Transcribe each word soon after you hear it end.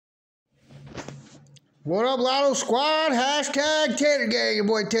What up, Lotto Squad? Hashtag Tater Gang. Your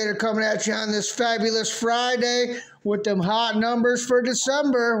boy Tater coming at you on this fabulous Friday with them hot numbers for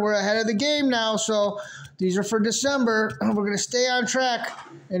December. We're ahead of the game now, so these are for December. We're going to stay on track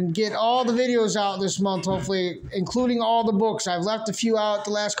and get all the videos out this month, hopefully, including all the books. I've left a few out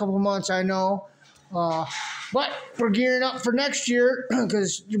the last couple of months, I know. But we're gearing up for next year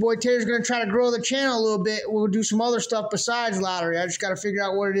because your boy Tater's going to try to grow the channel a little bit. We'll do some other stuff besides lottery. I just got to figure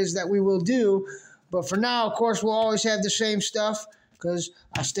out what it is that we will do. But for now, of course, we'll always have the same stuff because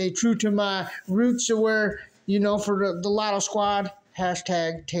I stay true to my roots of where, for the Lotto Squad,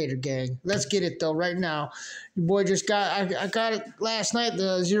 hashtag Tater Gang. Let's get it, though, right now. Your boy just got, I got it last night,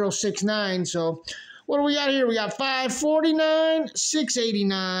 the 069. So what do we got here? We got 549,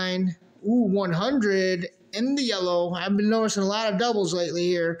 689, 100 in the yellow. I've been noticing a lot of doubles lately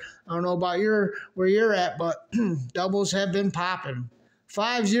here. I don't know about where you're at, but doubles have been popping.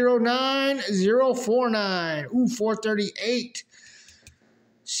 509049. 438.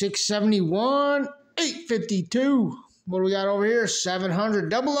 671. 852. What do we got over here?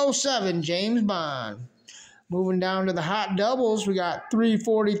 700. 007. James Bond. Moving down to the hot doubles, we got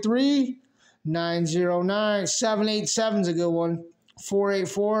 343. 909. 787's a good one.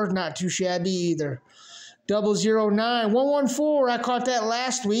 484. Not too shabby either. 009. 114. I caught that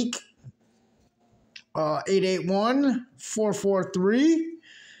last week. 881, 443,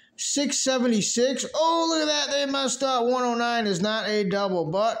 676. Oh, look at that. They messed up. 109 is not a double,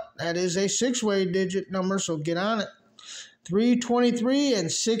 but that is a six-way digit number, so get on it. 323 and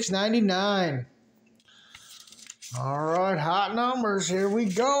 699. All right, hot numbers. Here we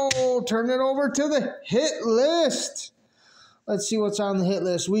go. Turn it over to the hit list. Let's see what's on the hit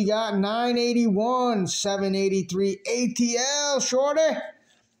list. We got 981, 783, ATL, shorty.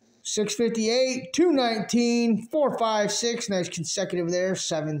 658, 219, 456. Nice consecutive there.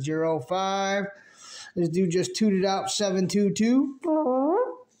 705. This dude just tooted out 722.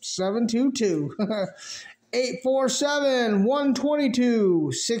 722. 847,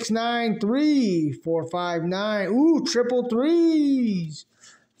 122, 693, 459. Ooh, triple threes.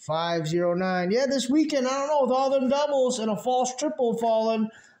 509. Yeah, this weekend, I don't know, with all them doubles and a false triple falling,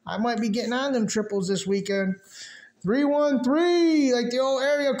 I might be getting on them triples this weekend. 313, like the old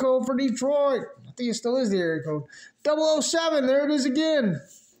area code for Detroit. I think it still is the area code. 007, there it is again.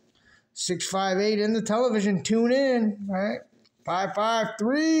 658 in the television. Tune in, right?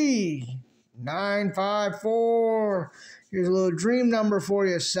 553, 954. Here's a little dream number for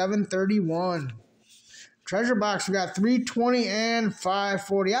you, 731. Treasure box, we got 320 and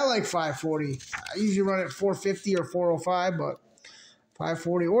 540. I like 540. I usually run at 450 or 405, but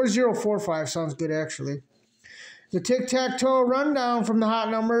 540 or 045 sounds good, actually. The tic-tac-toe rundown from the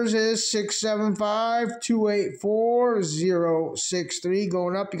hot numbers is 675, 284, 063.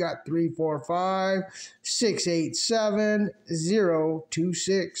 Going up, you got 345, 687,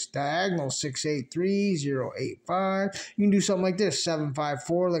 026. Diagonal, 683, 085. You can do something like this,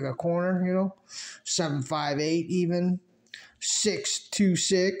 754, like a corner, 758 even.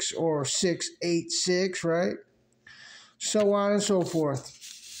 626 or 686, right? So on and so forth.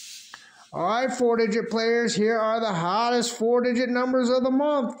 All right, four-digit players, here are the hottest four-digit numbers of the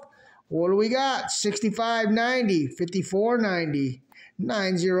month. What do we got? 6590, 5490,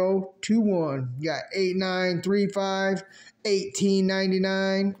 9021. You got 8935,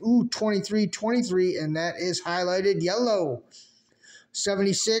 1899, 2323, and that is highlighted yellow.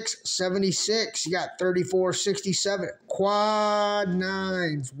 7676, you got 3467. Quad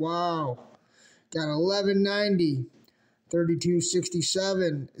nines, wow. Got 1190.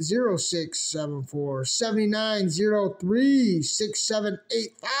 3267, 0674, 7903,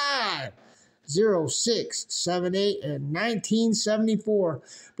 6785, 0678, and 1974.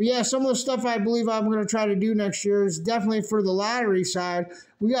 But yeah, some of the stuff I believe I'm going to try to do next year is definitely for the lottery side.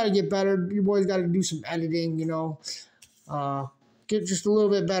 We got to get better. You boys got to do some editing, get just a little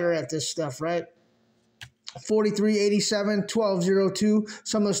bit better at this stuff, right? 4387, 1202.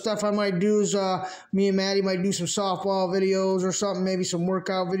 Some of the stuff I might do is me and Maddie might do some softball videos or something, maybe some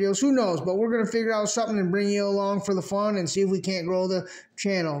workout videos. Who knows? But we're going to figure out something and bring you along for the fun and see if we can't grow the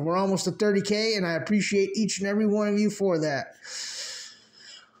channel. We're almost to 30K, and I appreciate each and every one of you for that.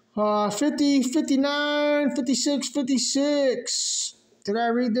 50, 59, 56, 56. Did I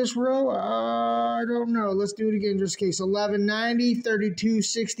read this row? I don't know. Let's do it again just in case. 1190,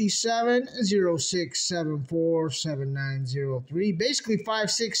 3267, 0674, 7903. Basically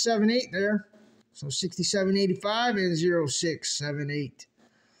 5678 there. So 6785 and 0678.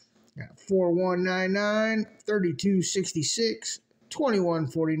 Got 4199, 3266,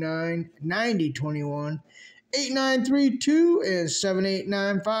 2149, 9021, 8932 and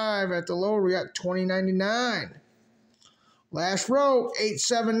 7895. At the lower, we got 2099. Last row,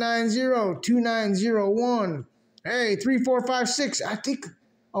 8790, 2901. Hey, 3456. I think,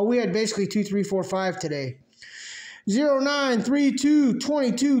 we had basically 2, 3, 4, 5 today. 0932,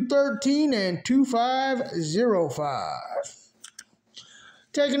 2213, and 2505.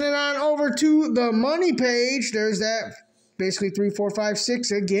 Taking it on over to the money page. There's that. Basically 3, 4, 5,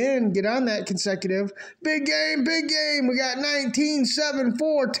 6. Again, get on that consecutive. Big game, big game. We got 19, 7,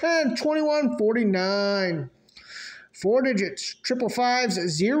 4, 10, 21, 49. 4 digits. Triple fives,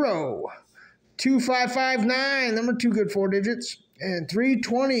 0. 2559. Them are 2 good 4 digits. And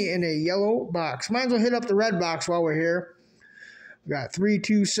 320 in a yellow box. Might as well hit up the red box while we're here. We got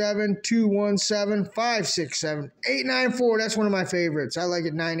 327, 217, 567, 894. That's one of my favorites. I like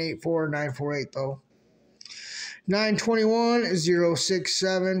it 984, 948 though. 921,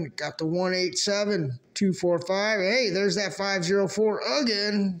 067. Got the 187, 245. Hey, there's that 504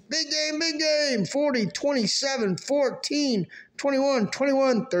 again. Big game, big game. 40, 27, 14, 21,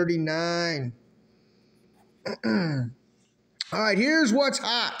 21, 39. All right, here's what's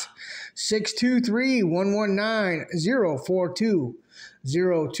hot. 623-119-042,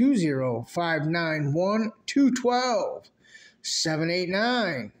 020-591-212,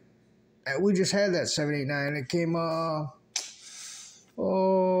 789. We just had that 789. It came on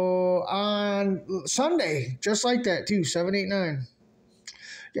Sunday, just like that too, 789.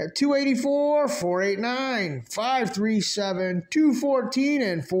 Got 284, 489, 537, 214,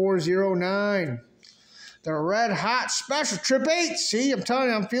 and 409. The red hot special trip 8. See, I'm telling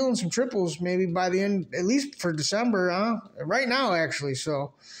you, I'm feeling some triples maybe by the end, at least for December, right now actually.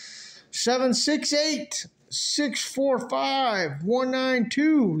 So 768, 645,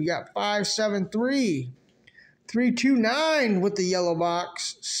 192. We got 573, 329 with the yellow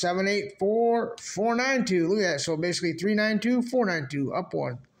box, 784, 492. Look at that. So basically 392, 492, up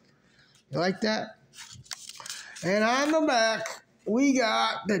 1. You like that? And on the back, we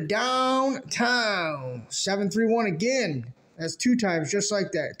got the downtown, 731 again. That's 2 times, just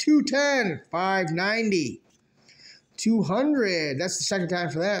like that. 210, 590, 200. That's the second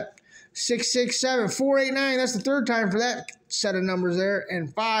time for that. 667, 489. That's the third time for that set of numbers there.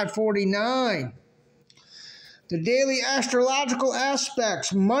 And 549. The daily astrological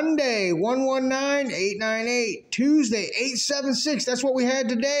aspects. Monday, 119, 898. Tuesday, 876. That's what we had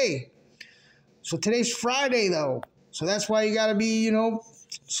today. So today's Friday, though. So that's why you got to be,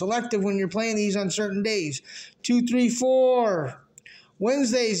 selective when you're playing these on certain days. 234.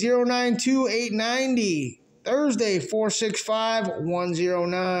 Wednesday, 092, 890. Thursday, 465,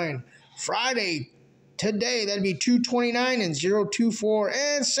 109. Friday, today, that'd be 229 and 024.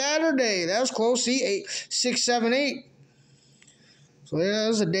 And Saturday, that was close. See, 8678. So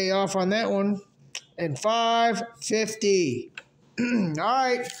there's a day off on that one. And 550. All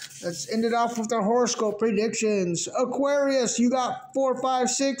right, let's end it off with our horoscope predictions. Aquarius, you got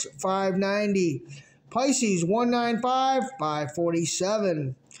 456, 590. Pisces, 195,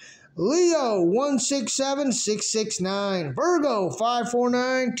 547. Leo, 167, 669. Virgo,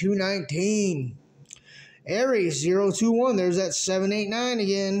 549, 219. Aries, 021. There's that 789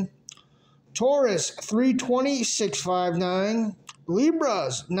 again. Taurus, 320, 659.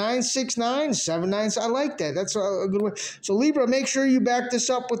 Libras, 969, 79. I like that. That's a good one. So Libra, make sure you back this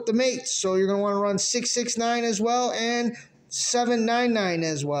up with the mates. So you're going to want to run 669 as well and 799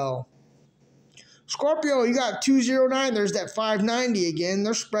 as well. Scorpio, you got 209. There's that 590 again.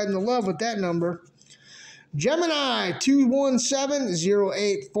 They're spreading the love with that number. Gemini,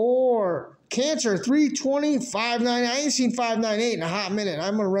 217084. Cancer, 320, 590. I ain't seen 598 in a hot minute.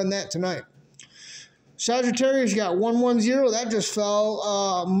 I'm going to run that tonight. Sagittarius, you got 110. That just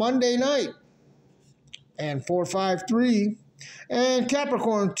fell Monday night. And 453. And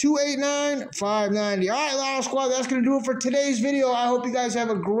Capricorn, 289, 590. All right, Lotto Squad, that's going to do it for today's video. I hope you guys have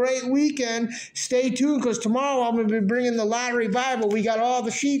a great weekend. Stay tuned because tomorrow I'm going to be bringing the Lottery Bible. We got all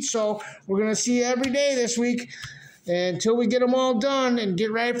the sheets, so we're going to see you every day this week until we get them all done and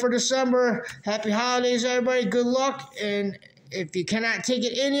get ready for December. Happy holidays, everybody. Good luck. And if you cannot take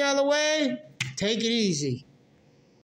it any other way, take it easy.